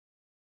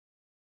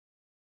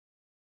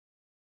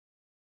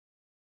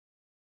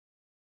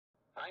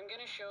I'm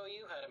going to show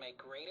you how to make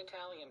great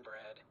Italian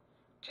bread,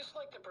 just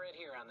like the bread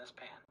here on this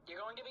pan. You're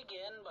going to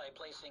begin by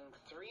placing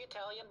 3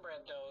 Italian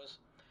bread doughs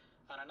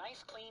on a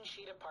nice clean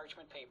sheet of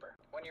parchment paper.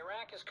 When your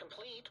rack is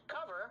complete,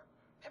 cover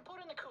and put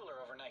in the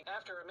cooler overnight.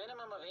 After a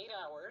minimum of 8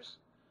 hours,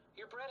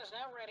 your bread is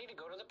now ready to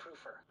go to the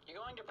proofer.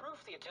 You're going to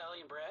proof the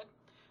Italian bread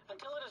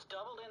until it has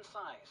doubled in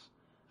size,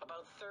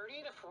 about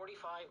 30 to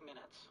 45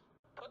 minutes.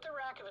 Put the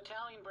rack of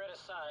Italian bread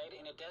aside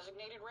in a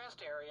designated rest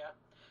area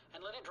and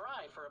let it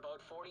dry for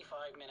about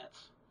 45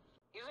 minutes.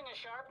 Using a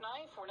sharp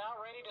knife, we're now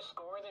ready to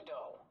score the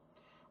dough.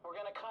 We're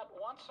going to cut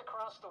once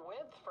across the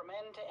width from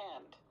end to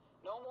end,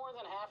 no more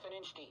than ½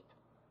 inch deep.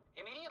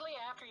 Immediately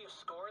after you've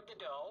scored the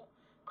dough,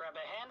 grab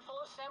a handful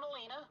of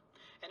semolina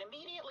and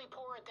immediately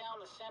pour it down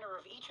the center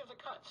of each of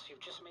the cuts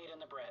you've just made in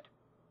the bread.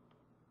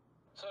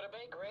 So to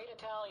bake great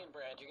Italian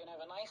bread, you're going to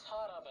have a nice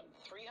hot oven,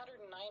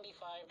 395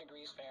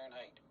 degrees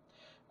Fahrenheit.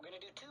 We're going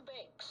to do 2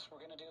 bakes.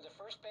 We're going to do the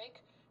first bake,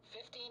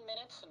 15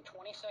 minutes and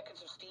 20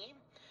 seconds of steam,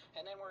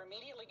 and then we're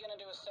immediately going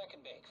to do a second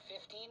bake,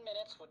 15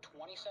 minutes with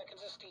 20 seconds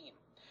of steam.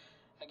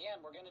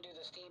 Again, we're going to do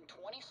the steam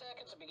 20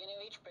 seconds at the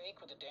beginning of each bake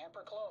with the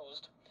damper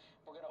closed.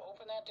 We're going to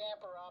open that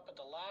damper up at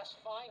the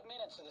last 5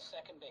 minutes of the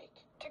second bake.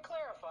 To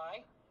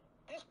clarify,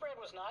 this bread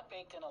was not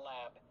baked in a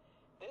lab.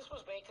 This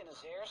was baked in a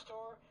Zehrs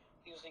store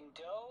using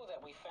dough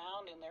that we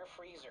found in their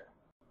freezer.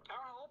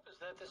 Our hope is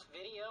that this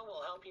video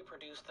will help you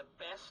produce the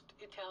best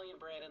Italian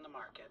bread in the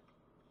market.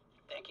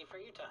 Thank you for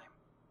your time.